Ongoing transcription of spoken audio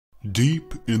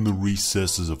Deep in the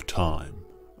recesses of time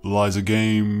lies a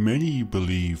game many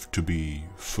believe to be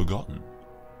forgotten.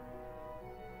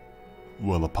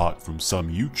 Well, apart from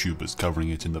some YouTubers covering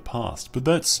it in the past, but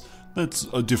that's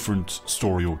a different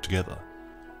story altogether.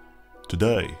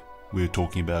 Today, we're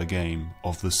talking about a game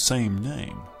of the same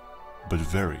name, but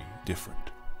very different.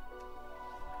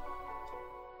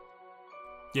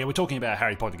 Yeah, we're talking about a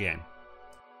Harry Potter game.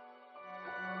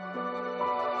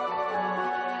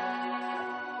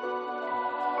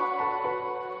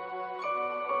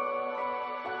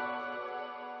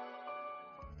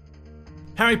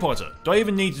 Harry Potter. Do I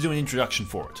even need to do an introduction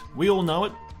for it? We all know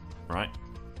it, right?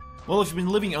 Well, if you've been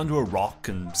living under a rock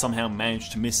and somehow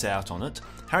managed to miss out on it,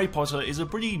 Harry Potter is a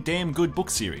pretty damn good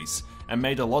book series and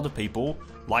made a lot of people,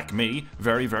 like me,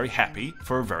 very, very happy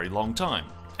for a very long time.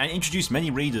 And introduced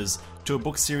many readers to a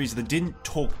book series that didn't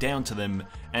talk down to them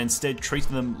and instead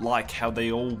treated them like how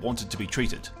they all wanted to be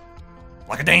treated.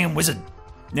 Like a damn wizard!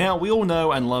 Now, we all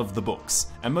know and love the books,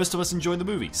 and most of us enjoy the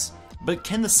movies. But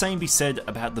can the same be said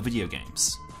about the video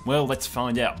games? Well, let's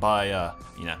find out by,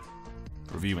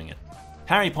 reviewing it.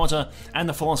 Harry Potter and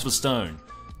the Philosopher's Stone.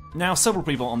 Now, several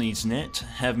people on the internet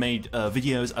have made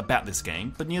videos about this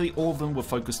game, but nearly all of them were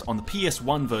focused on the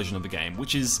PS1 version of the game,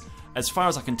 which is, as far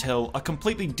as I can tell, a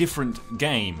completely different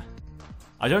game.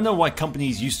 I don't know why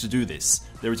companies used to do this.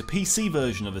 There is a PC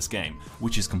version of this game,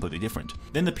 which is completely different.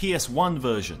 Then the PS1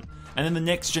 version, and then the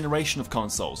next generation of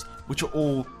consoles, which are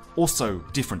all also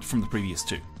different from the previous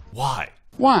two. Why?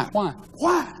 Why?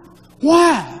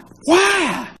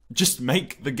 Why? Just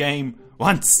make the game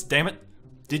once, damn it.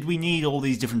 Did we need all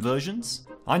these different versions?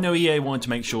 I know EA wanted to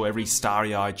make sure every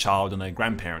starry-eyed child and their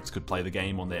grandparents could play the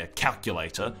game on their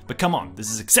calculator, but come on, this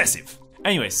is excessive.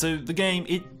 Anyway, so the game,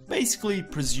 it basically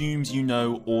presumes you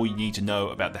know all you need to know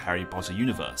about the Harry Potter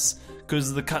universe,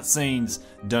 because the cutscenes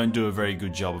don't do a very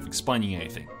good job of explaining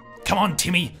anything. Come on,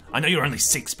 Timmy! I know you're only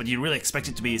 6, but you really expect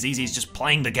it to be as easy as just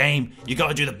playing the game? You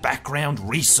gotta do the background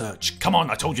research. Come on,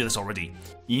 I told you this already.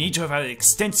 You need to have had an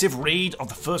extensive read of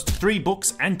the first 3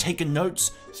 books and taken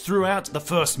notes throughout the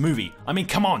first movie. I mean,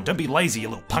 come on, don't be lazy, you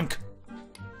little punk.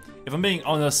 If I'm being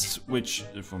honest, which,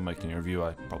 if I'm making a review,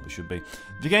 I probably should be,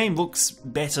 the game looks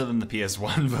better than the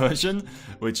PS1 version,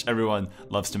 which everyone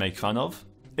loves to make fun of.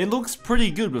 It looks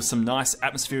pretty good with some nice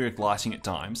atmospheric lighting at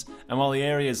times, and while the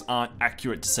areas aren't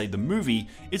accurate to say the movie,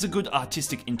 it's a good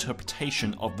artistic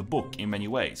interpretation of the book in many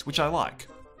ways, which I like.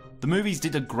 The movies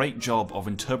did a great job of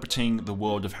interpreting the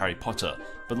world of Harry Potter,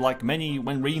 but like many,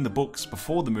 when reading the books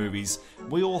before the movies,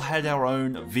 we all had our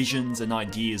own visions and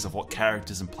ideas of what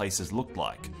characters and places looked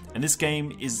like, and this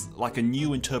game is like a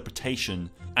new interpretation,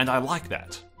 and I like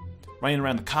that. Running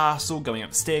around the castle, going up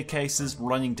the staircases,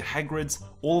 running to Hagrid's,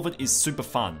 all of it is super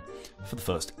fun for the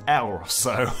first hour or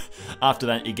so. After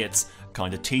that, it gets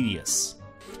kinda tedious.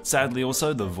 Sadly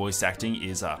also, the voice acting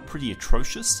is pretty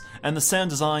atrocious, and the sound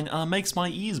design makes my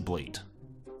ears bleed.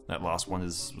 That last one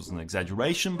was an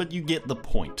exaggeration, but you get the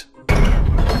point.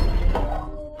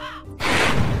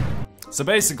 So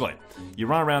basically, you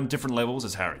run around different levels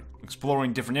as Harry,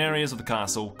 exploring different areas of the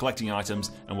castle, collecting items,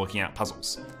 and working out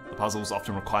puzzles. The puzzles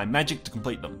often require magic to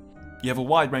complete them. You have a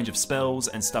wide range of spells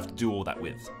and stuff to do all that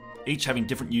with, each having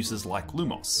different uses like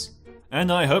Lumos.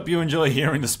 And I hope you enjoy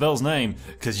hearing the spell's name,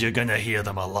 because you're gonna hear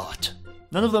them a lot.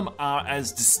 None of them are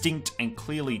as distinct and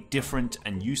clearly different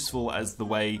and useful as the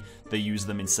way they use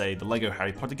them in, say, the LEGO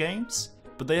Harry Potter games,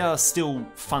 but they are still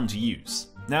fun to use.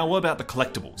 Now, what about the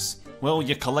collectibles? Well,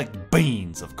 you collect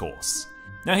beans, of course.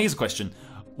 Now here's a question.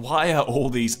 Why are all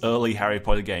these early Harry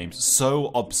Potter games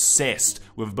so obsessed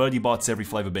with Bertie Bott's every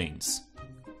flavour beans?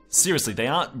 Seriously, they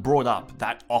aren't brought up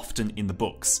that often in the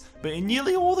books, but in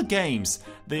nearly all the games,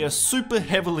 they are super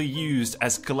heavily used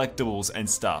as collectibles and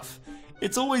stuff.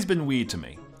 It's always been weird to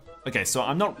me. Okay, so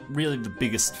I'm not really the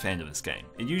biggest fan of this game.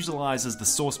 It utilizes the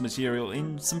source material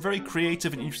in some very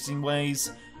creative and interesting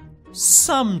ways,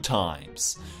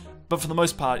 sometimes. But for the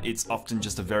most part, it's often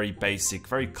just a very basic,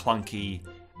 very clunky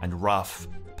and rough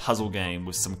puzzle game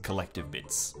with some collective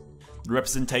bits. The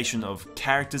representation of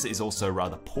characters is also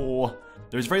rather poor.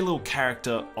 There is very little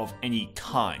character of any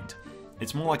kind.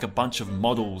 It's more like a bunch of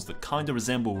models that kinda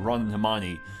resemble Ron and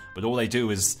Hermione, but all they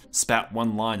do is spout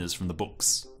one-liners from the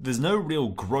books. There's no real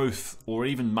growth or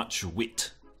even much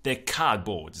wit. They're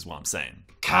cardboard is what I'm saying.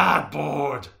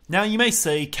 Cardboard! Now you may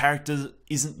say character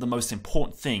isn't the most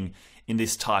important thing in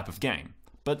this type of game,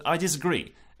 but I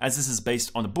disagree. As this is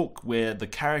based on a book where the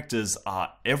characters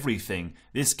are everything,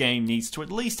 this game needs to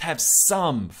at least have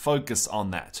some focus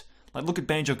on that. Like, look at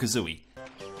Banjo-Kazooie.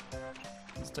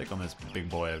 Let's take on this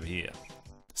big boy over here.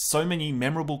 So many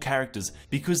memorable characters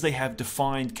because they have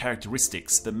defined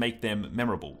characteristics that make them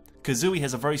memorable. Kazooie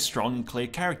has a very strong and clear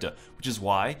character, which is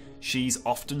why she's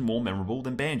often more memorable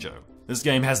than Banjo. This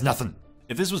game has nothing.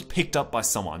 If this was picked up by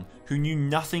someone who knew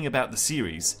nothing about the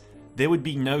series, there would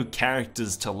be no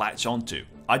characters to latch onto.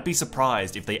 I'd be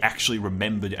surprised if they actually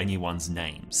remembered anyone's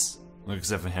names.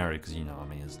 Except for Harry, because you know, I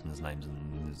mean, his name's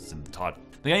in the title.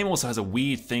 The game also has a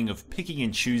weird thing of picking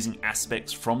and choosing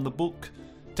aspects from the book.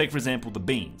 Take for example the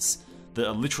beans, that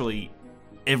are literally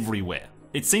everywhere.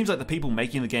 It seems like the people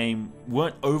making the game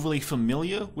weren't overly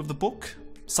familiar with the book.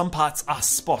 Some parts are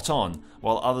spot on,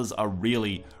 while others are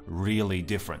really, really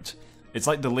different. It's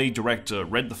like the lead director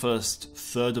read the first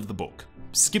third of the book,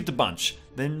 skipped a bunch,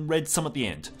 then read some at the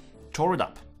end, tore it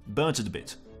up, burnt it a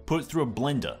bit, put it through a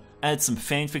blender, added some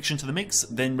fanfiction to the mix,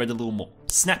 then read a little more,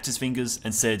 snapped his fingers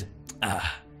and said,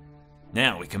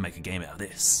 now we can make a game out of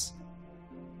this.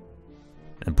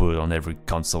 And put it on every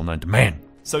console known to man.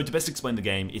 So to best explain the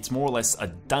game, it's more or less a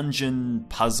dungeon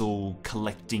puzzle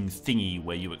collecting thingy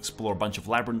where you explore a bunch of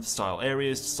labyrinth style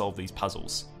areas to solve these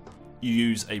puzzles. You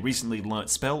use a recently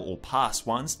learnt spell or past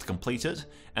ones to complete it,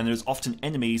 and there's often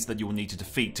enemies that you will need to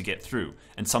defeat to get through,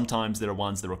 and sometimes there are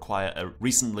ones that require a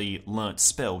recently learnt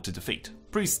spell to defeat.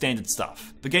 Pretty standard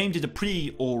stuff. The game did a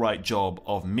pretty alright job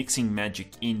of mixing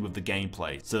magic in with the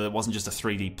gameplay, so it wasn't just a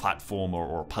 3D platform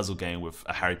or a puzzle game with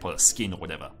a Harry Potter skin or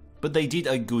whatever. But they did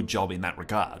a good job in that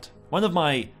regard. One of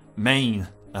my main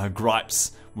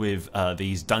gripes with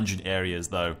these dungeon areas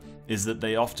though, is that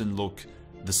they often look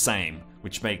the same,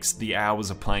 which makes the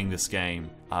hours of playing this game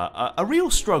a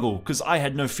real struggle, because I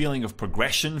had no feeling of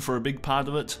progression for a big part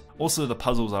of it. Also, the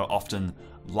puzzles are often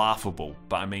laughable,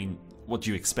 but I mean, what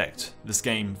do you expect? This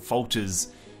game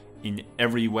falters in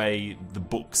every way the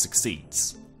book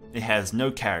succeeds. It has no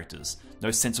characters,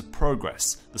 no sense of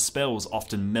progress. The spells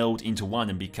often meld into one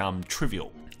and become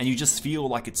trivial, and you just feel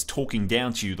like it's talking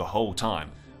down to you the whole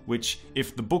time, which,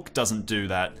 if the book doesn't do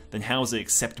that, then how is it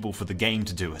acceptable for the game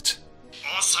to do it?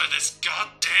 Also, this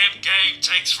goddamn game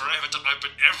takes forever to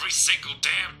open every single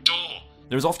damn door.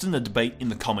 There is often a debate in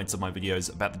the comments of my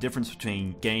videos about the difference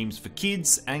between games for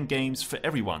kids and games for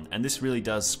everyone, and this really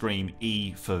does scream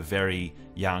E for very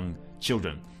young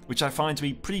children, which I find to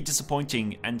be pretty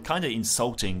disappointing and kinda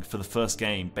insulting for the first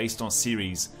game based on a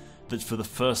series that for the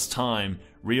first time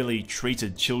really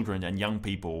treated children and young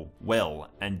people well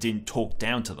and didn't talk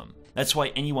down to them. That's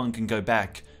why anyone can go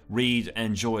back, read and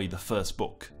enjoy the first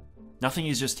book. Nothing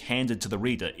is just handed to the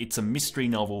reader. It's a mystery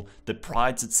novel that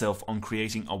prides itself on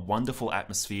creating a wonderful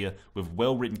atmosphere with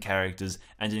well-written characters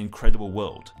and an incredible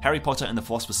world. Harry Potter and the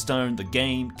Philosopher's Stone, the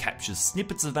game, captures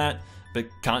snippets of that, but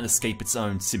can't escape its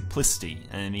own simplicity,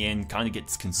 and in the end kind of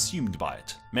gets consumed by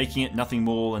it, making it nothing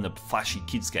more than a flashy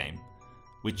kids game,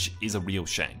 which is a real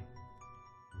shame.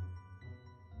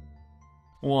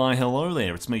 Why hello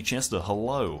there, it's me Chester,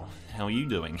 hello, how are you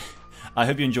doing? I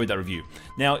hope you enjoyed that review.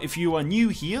 Now, if you are new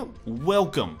here,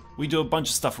 welcome. We do a bunch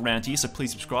of stuff around here, so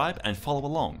please subscribe and follow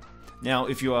along. Now,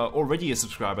 if you are already a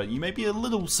subscriber, you may be a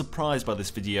little surprised by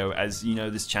this video, as you know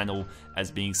this channel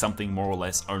as being something more or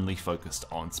less only focused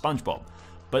on SpongeBob.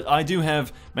 But I do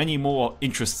have many more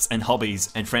interests and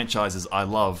hobbies and franchises I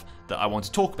love that I want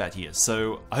to talk about here,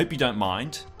 so I hope you don't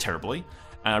mind terribly,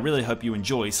 and I really hope you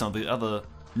enjoy some of the other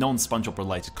non-SpongeBob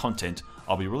related content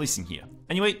I'll be releasing here.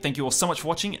 Anyway, thank you all so much for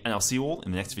watching, and I'll see you all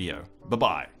in the next video.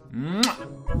 Bye-bye.